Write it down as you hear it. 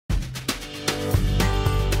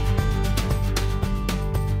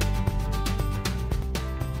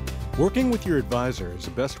Working with your advisor is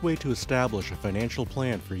the best way to establish a financial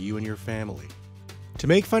plan for you and your family. To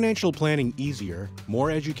make financial planning easier, more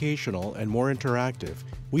educational, and more interactive,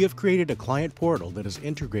 we have created a client portal that is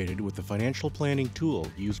integrated with the financial planning tool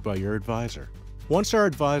used by your advisor. Once our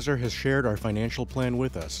advisor has shared our financial plan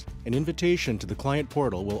with us, an invitation to the client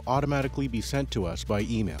portal will automatically be sent to us by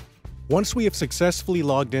email. Once we have successfully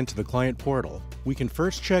logged into the client portal, we can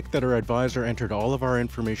first check that our advisor entered all of our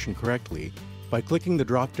information correctly by clicking the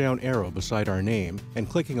drop-down arrow beside our name and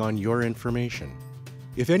clicking on Your Information.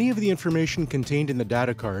 If any of the information contained in the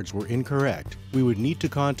data cards were incorrect, we would need to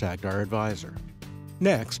contact our advisor.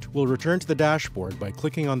 Next, we'll return to the dashboard by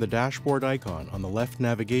clicking on the dashboard icon on the left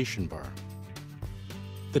navigation bar.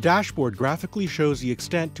 The dashboard graphically shows the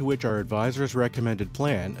extent to which our advisor's recommended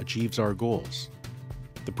plan achieves our goals.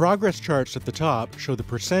 The progress charts at the top show the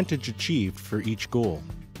percentage achieved for each goal.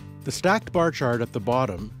 The stacked bar chart at the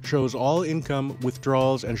bottom shows all income,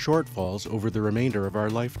 withdrawals, and shortfalls over the remainder of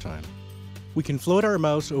our lifetime. We can float our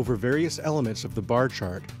mouse over various elements of the bar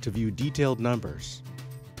chart to view detailed numbers.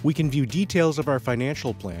 We can view details of our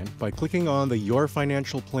financial plan by clicking on the Your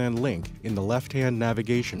Financial Plan link in the left-hand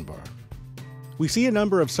navigation bar. We see a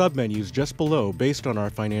number of submenus just below based on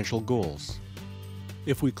our financial goals.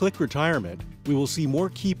 If we click Retirement, we will see more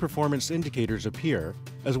key performance indicators appear,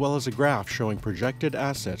 as well as a graph showing projected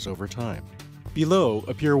assets over time. Below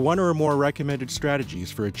appear one or more recommended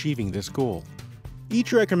strategies for achieving this goal.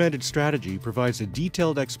 Each recommended strategy provides a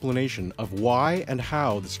detailed explanation of why and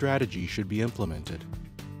how the strategy should be implemented.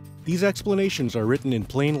 These explanations are written in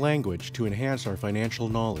plain language to enhance our financial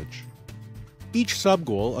knowledge. Each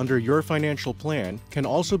sub-goal under Your Financial Plan can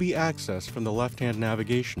also be accessed from the left-hand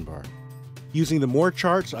navigation bar. Using the More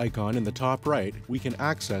Charts icon in the top right, we can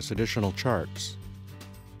access additional charts.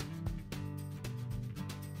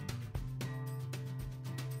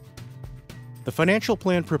 The financial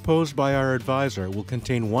plan proposed by our advisor will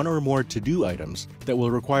contain one or more to-do items that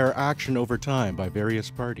will require action over time by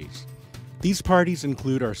various parties. These parties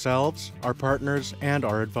include ourselves, our partners, and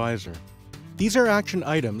our advisor. These are action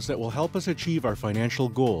items that will help us achieve our financial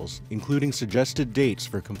goals, including suggested dates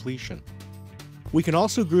for completion. We can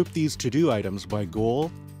also group these to-do items by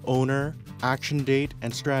goal, owner, action date,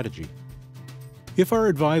 and strategy. If our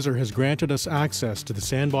advisor has granted us access to the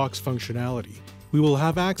sandbox functionality, we will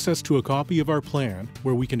have access to a copy of our plan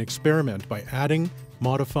where we can experiment by adding,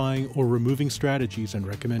 modifying, or removing strategies and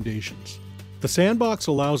recommendations. The sandbox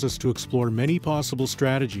allows us to explore many possible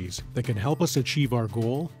strategies that can help us achieve our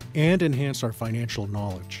goal and enhance our financial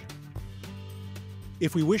knowledge.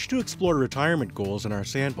 If we wish to explore retirement goals in our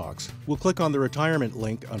sandbox, we'll click on the Retirement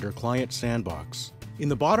link under Client Sandbox. In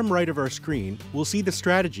the bottom right of our screen, we'll see the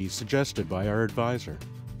strategies suggested by our advisor.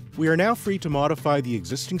 We are now free to modify the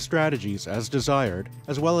existing strategies as desired,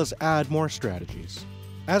 as well as add more strategies.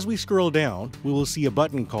 As we scroll down, we will see a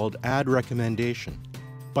button called Add Recommendation.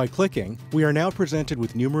 By clicking, we are now presented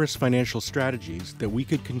with numerous financial strategies that we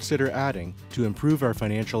could consider adding to improve our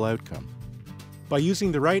financial outcome. By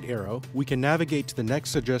using the right arrow, we can navigate to the next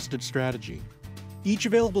suggested strategy. Each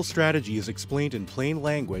available strategy is explained in plain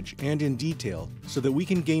language and in detail so that we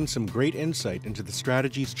can gain some great insight into the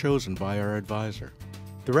strategies chosen by our advisor.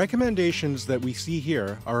 The recommendations that we see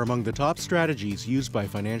here are among the top strategies used by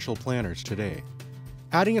financial planners today.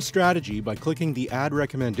 Adding a strategy by clicking the Add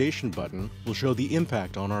Recommendation button will show the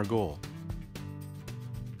impact on our goal.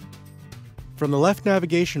 From the left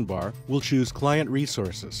navigation bar, we'll choose Client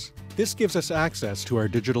Resources. This gives us access to our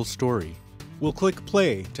digital story. We'll click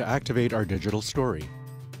Play to activate our digital story.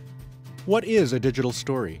 What is a digital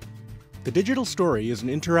story? The digital story is an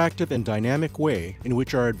interactive and dynamic way in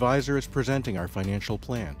which our advisor is presenting our financial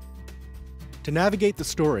plan. To navigate the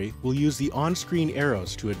story, we'll use the on-screen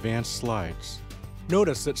arrows to advance slides.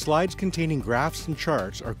 Notice that slides containing graphs and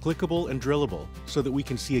charts are clickable and drillable so that we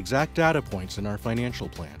can see exact data points in our financial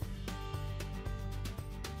plan.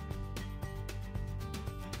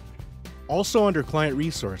 Also under Client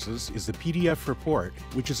Resources is the PDF report,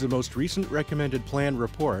 which is the most recent recommended plan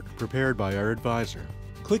report prepared by our advisor.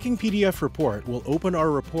 Clicking PDF report will open our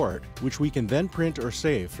report, which we can then print or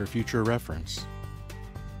save for future reference.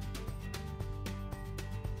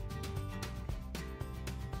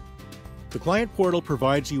 The Client Portal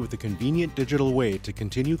provides you with a convenient digital way to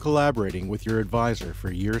continue collaborating with your advisor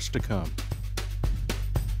for years to come.